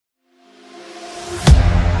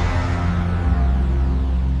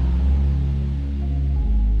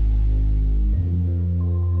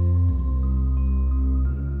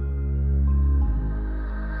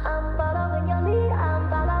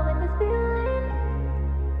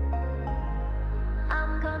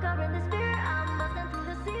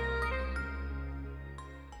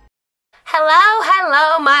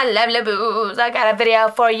Hello, my lovely boos. I got a video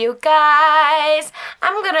for you guys.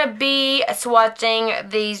 I'm gonna be swatching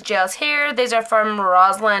these gels here. These are from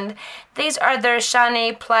Rosalind. These are their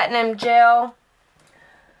shiny platinum gel.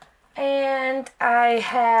 And I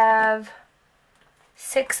have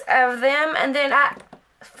 6 of them. And then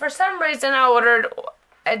for some reason I ordered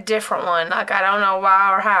a different one. Like, I don't know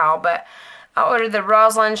why or how, but I ordered the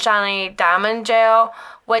Rosalind Shiny Diamond Gel,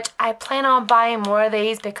 which I plan on buying more of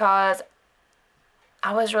these because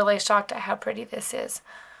I was really shocked at how pretty this is.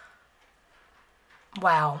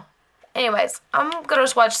 Wow. Anyways, I'm going to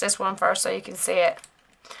swatch this one first so you can see it.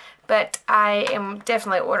 But I am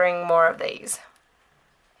definitely ordering more of these.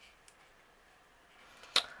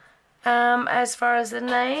 As far as the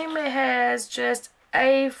name, it has just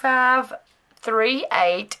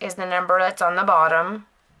A538 is the number that's on the bottom.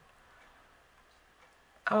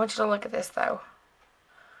 I want you to look at this though.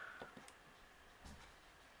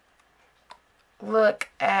 Look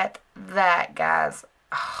at that, guys.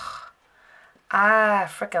 Oh, I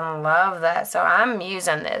freaking love that. So I'm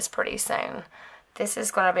using this pretty soon. This is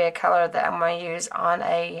going to be a color that I'm going to use on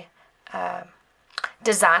a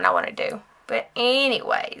design I want to do. But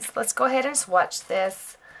anyways, let's go ahead and swatch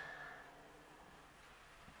this.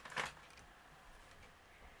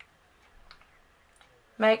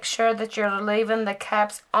 Make sure that you're leaving the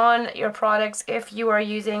caps on your products. If you are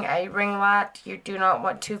using a ring light, you do not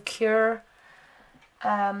want to cure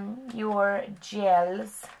your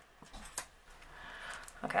gels.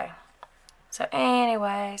 Okay, so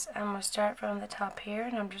anyways, I'm going to start from the top here,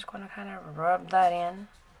 and I'm just going to kind of rub that in.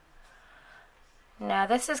 Now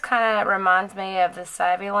this is kind of reminds me of the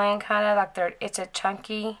Saviland, kind of like it's a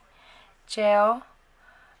chunky gel.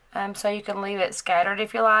 So you can leave it scattered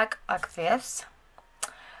if you like this.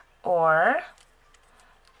 Or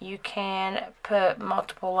you can put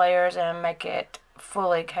multiple layers and make it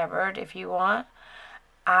fully covered if you want.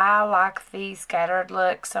 I like the scattered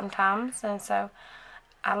look sometimes, and so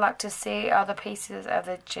I like to see all the pieces of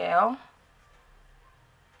the gel.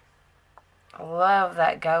 I love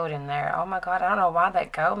that gold in there. Oh my god, I don't know why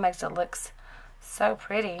that gold makes it look so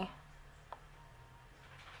pretty.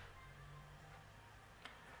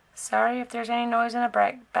 Sorry if there's any noise in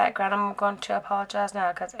the background. I'm going to apologize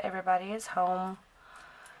now because everybody is home.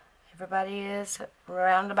 Everybody is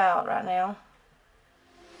roundabout right now.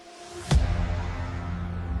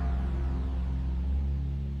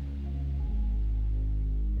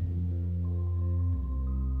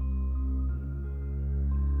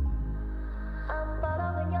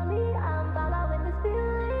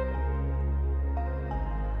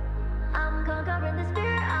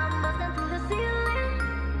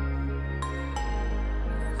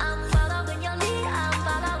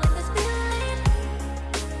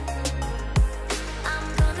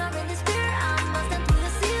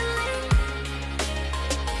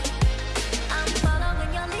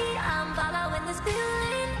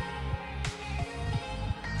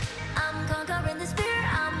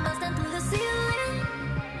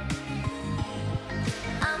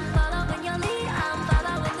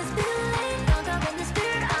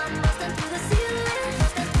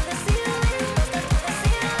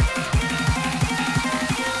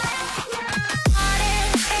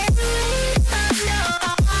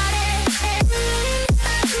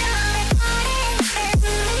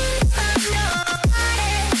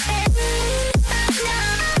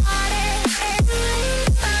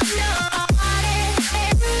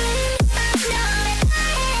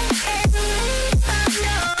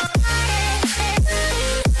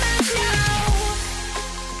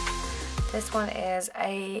 This one is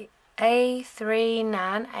a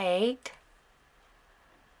A398.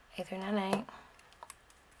 A398.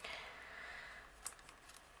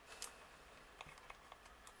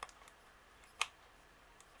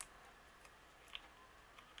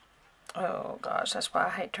 Oh gosh, that's why I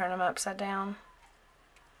hate turning them upside down.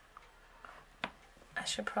 I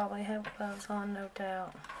should probably have gloves on, no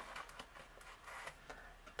doubt.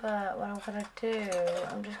 But what I'm going to do,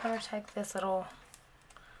 I'm just going to take this little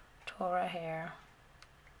tool right here.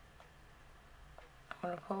 I'm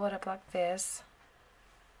going to pull it up like this.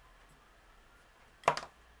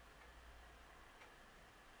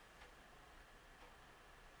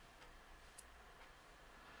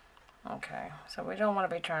 Okay, so we don't want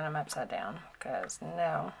to be turning them upside down because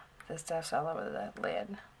no, this stuff's all over the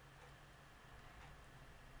lid.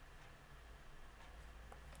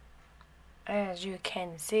 As you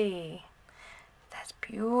can see, that's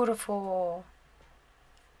beautiful.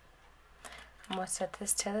 I'm going to set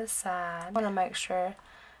this to the side. I want to make sure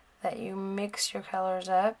that you mix your colors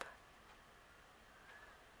up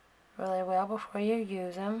really well before you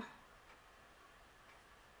use them.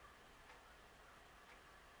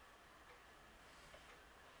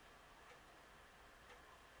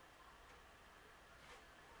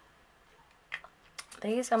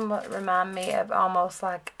 These remind me of almost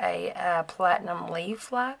like a platinum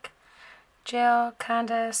leaf-like gel,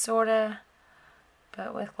 kinda, sorta,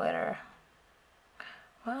 but with glitter.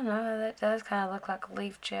 Well, no, that does kind of look like a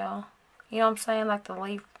leaf gel. You know what I'm saying? Like the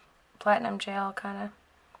leaf platinum gel, kind of.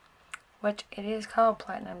 Which it is called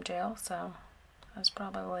platinum gel, so that's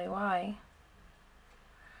probably why.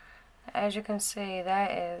 As you can see,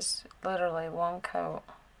 that is literally one coat.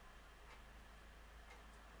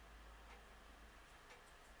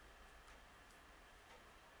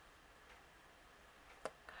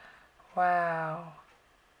 Wow.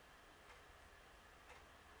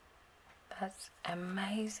 That's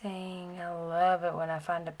amazing. I love it when I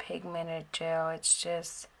find a pigmented gel. It's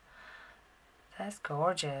just, that's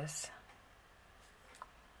gorgeous.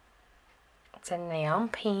 It's a neon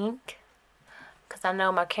pink. Because I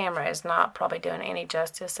know my camera is not probably doing any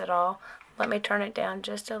justice at all. Let me turn it down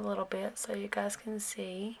just a little bit so you guys can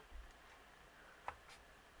see.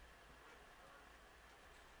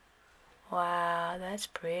 Wow, that's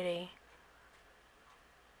pretty.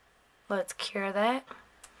 Let's cure that.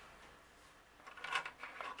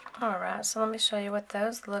 Alright, so let me show you what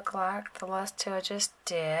those look like. The last two I just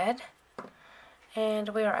did. And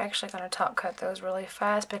we are actually going to top coat those really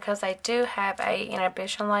fast because they do have a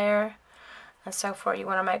inhibition layer. And so forth. You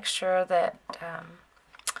want to make sure that,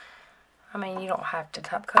 I mean, you don't have to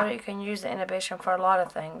top coat it. You can use the inhibition for a lot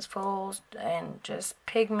of things. Fulls and just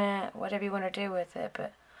pigment, whatever you want to do with it.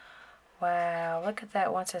 But, wow, look at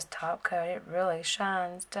that once it's top coat. It really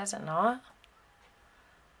shines, does it not?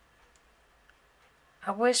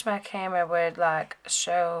 I wish my camera would, like,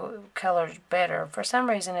 show colors better. For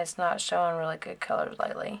some reason, it's not showing really good colors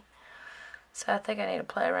lately. So I think I need to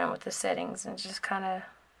play around with the settings and just kind of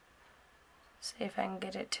see if I can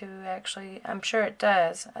get it to actually, I'm sure it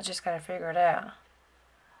does, I just got to figure it out.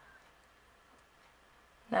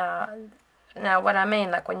 Now what I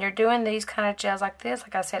mean, like when you're doing these kind of gels like this,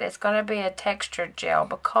 like I said, it's going to be a textured gel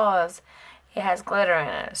because it has glitter in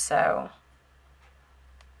it, so.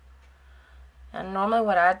 And normally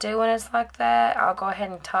what I do when it's like that, I'll go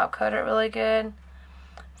ahead and top coat it really good.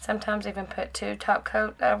 Sometimes even put 2 top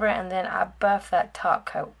coats over it, and then I buff that top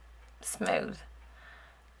coat smooth.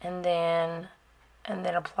 And then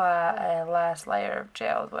apply a last layer of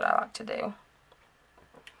gel is what I like to do.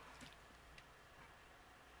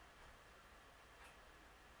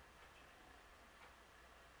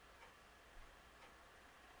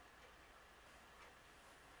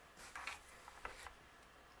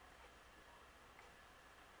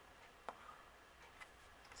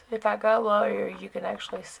 So if I go lower, you can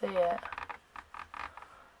actually see it.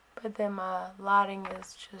 But then my lighting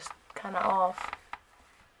is just kind of off.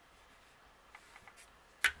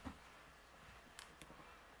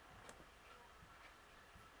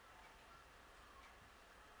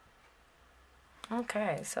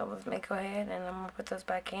 Okay, so let me go ahead and I'm going to put those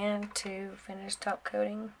back in to finish top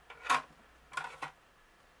coating.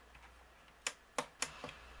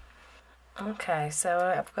 Okay,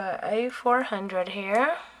 so I've got A400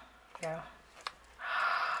 here. Go.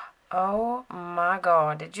 Oh my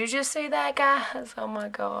god, did you just see that, guys? Oh my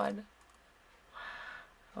god.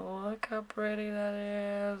 Look how pretty that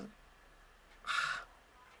is.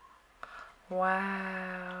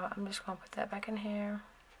 Wow, I'm just going to put that back in here.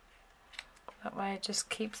 That way it just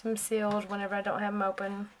keeps them sealed whenever I don't have them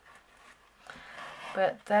open.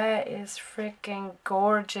 But that is freaking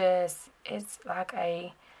gorgeous. It's like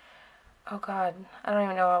a, oh god, I don't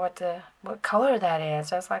even know what color that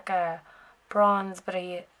is. That's like a bronze, but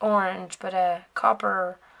a orange, but a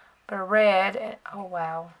copper, but a red. Oh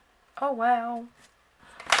wow. Oh wow.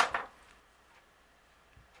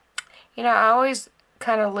 You know, I always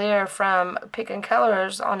kind of leer from picking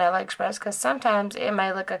colors on Aliexpress because sometimes it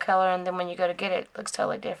may look a color and then when you go to get it, it looks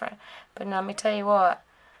totally different. But now let me tell you what,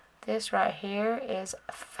 this right here is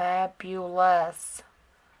fabulous.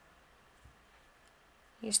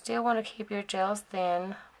 You still want to keep your gels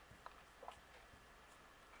thin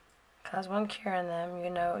because when curing them,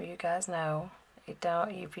 you guys know, if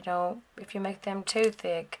you make them too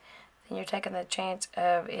thick, then you're taking the chance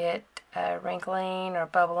of it wrinkling or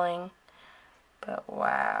bubbling. But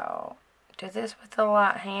wow, do this with a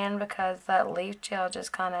light hand because that leaf gel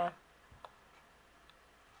just kind of,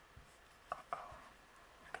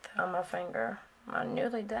 put that on my finger, my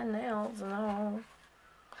newly done nails and all.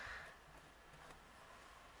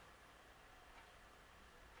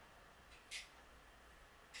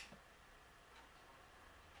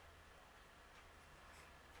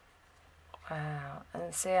 Wow,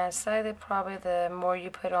 and see, I say that probably the more you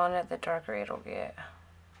put on it, the darker it'll get.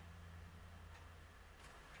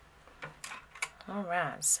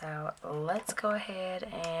 Alright, so let's go ahead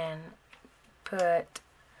and put,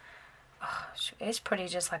 oh, it's pretty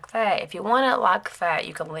just like that. If you want it like that,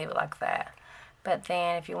 you can leave it like that. But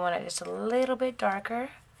then if you want it just a little bit darker,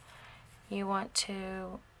 you want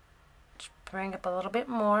to bring up a little bit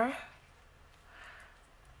more.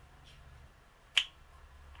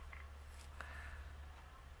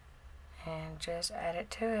 And just add it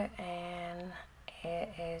to it, and it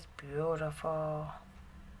is beautiful.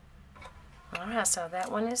 Alright, so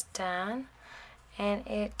that one is done, and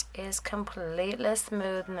it is completely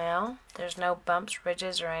smooth now. There's no bumps,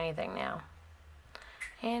 ridges, or anything now.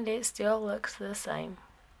 And it still looks the same.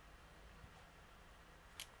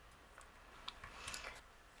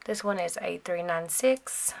 This one is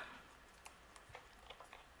 8396.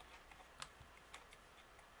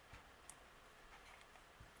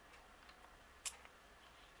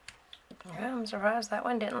 Yeah, I'm surprised that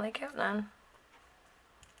one didn't leak out none.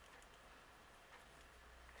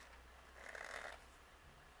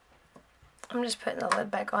 I'm just putting the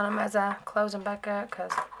lid back on them as I close them back up,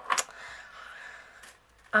 because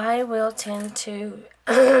I will tend to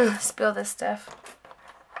spill this stuff.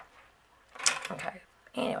 Okay,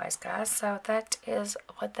 anyways guys, so that is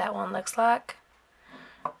what that one looks like.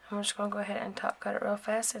 I'm just going to go ahead and top coat it real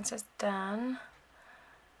fast since it's done.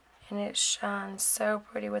 And it shines so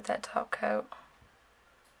pretty with that top coat.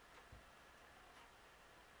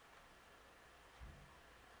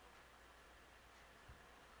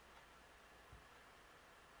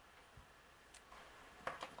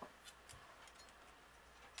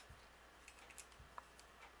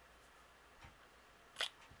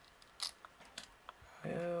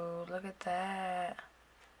 Ooh, look at that.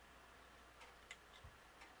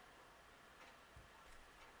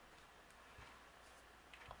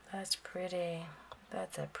 That's pretty.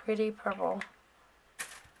 That's a pretty purple.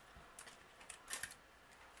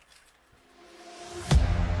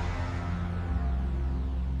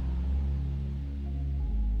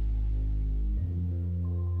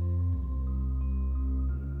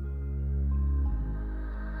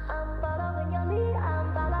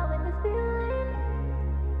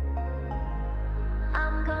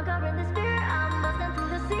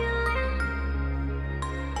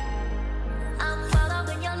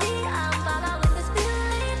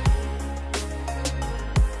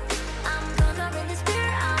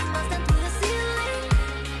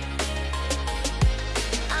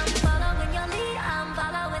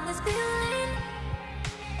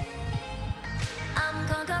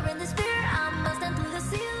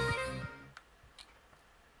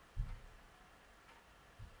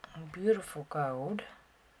 Beautiful gold.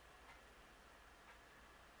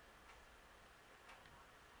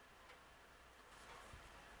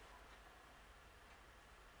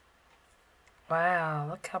 Wow,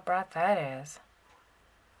 look how bright that is.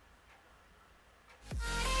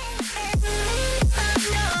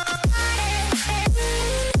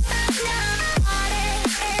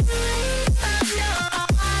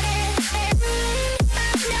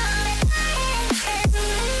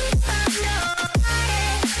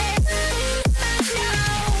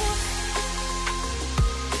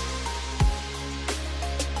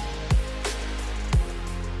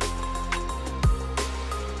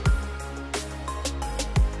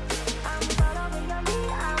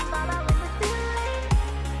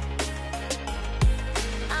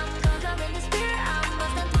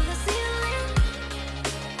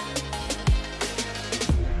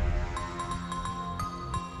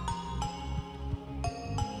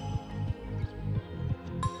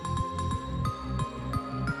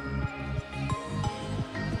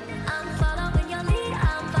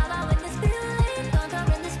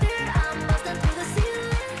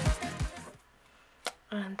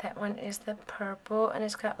 And that one is the purple, and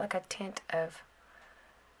it's got like a tint of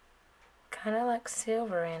kind of like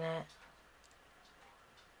silver in it.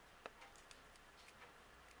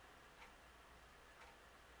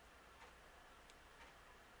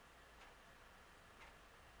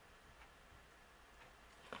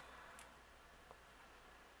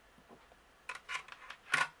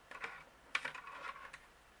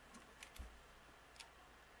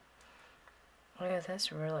 Yeah,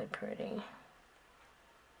 that's really pretty.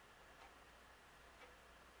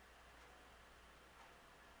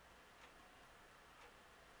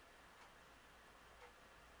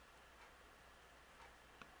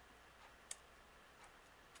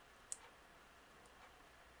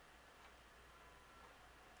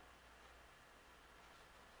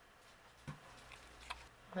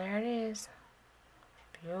 There it is.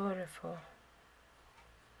 Beautiful.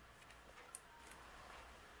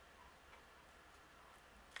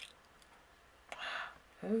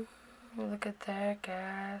 Ooh, look at that,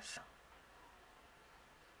 guys.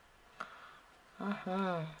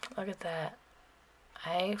 Look at that.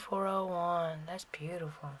 A401. That's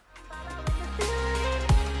beautiful.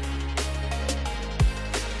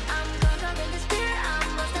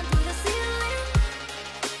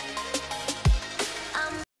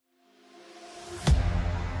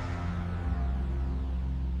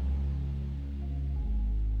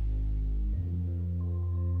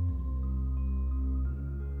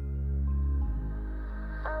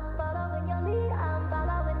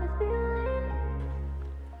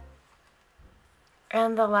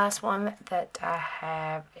 And the last one that I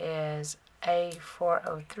have is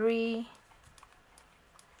A403.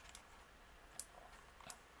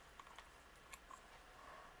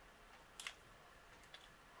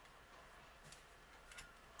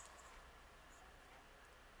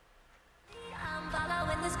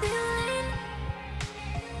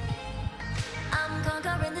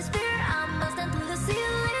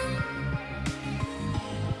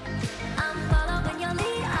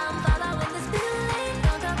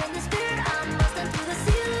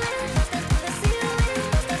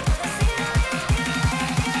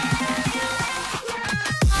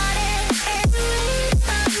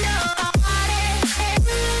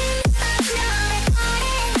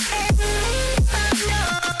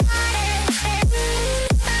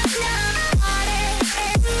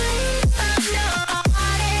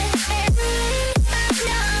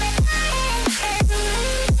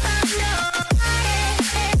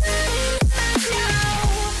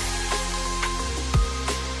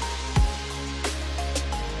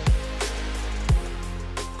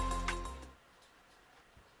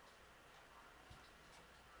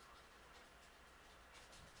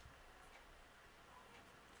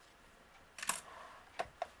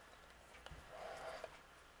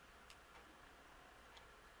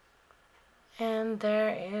 And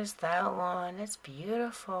there is that one. It's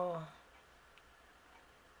beautiful.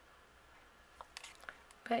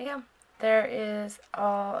 But yeah, there is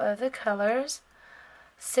all of the colors.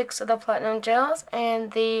 6 of the platinum gels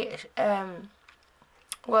and the,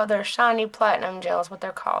 well, they're shiny platinum gels, what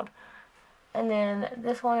they're called. And then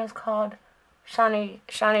this one is called shiny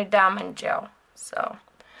diamond gel. So,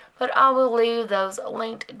 but I will leave those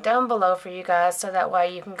linked down below for you guys so that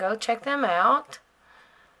way you can go check them out.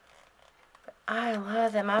 I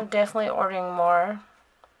love them. I'm definitely ordering more.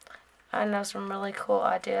 I know some really cool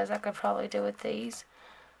ideas I could probably do with these.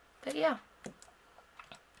 But yeah.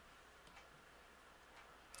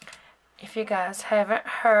 If you guys haven't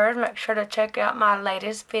heard, make sure to check out my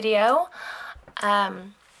latest video.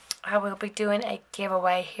 I will be doing a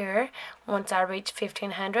giveaway here once I reach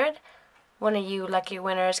 1,500. One of you lucky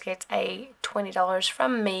winners gets a $20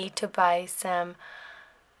 from me to buy some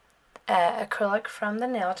acrylic from the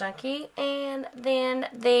Nail Junkie, and then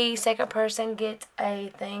the second person gets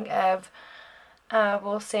a thing of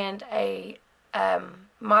we'll send a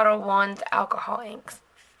Model 1's alcohol inks.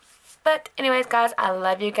 But anyways, guys, I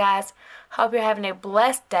love you guys. Hope you're having a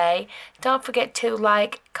blessed day. Don't forget to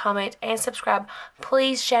like, comment, and subscribe.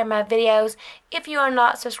 Please share my videos. If you are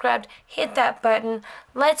not subscribed, hit that button.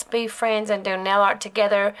 Let's be friends and do nail art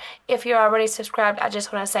together. If you're already subscribed, I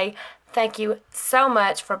just want to say thank you so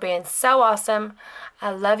much for being so awesome.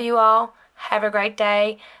 I love you all. Have a great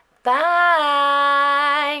day.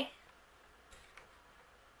 Bye.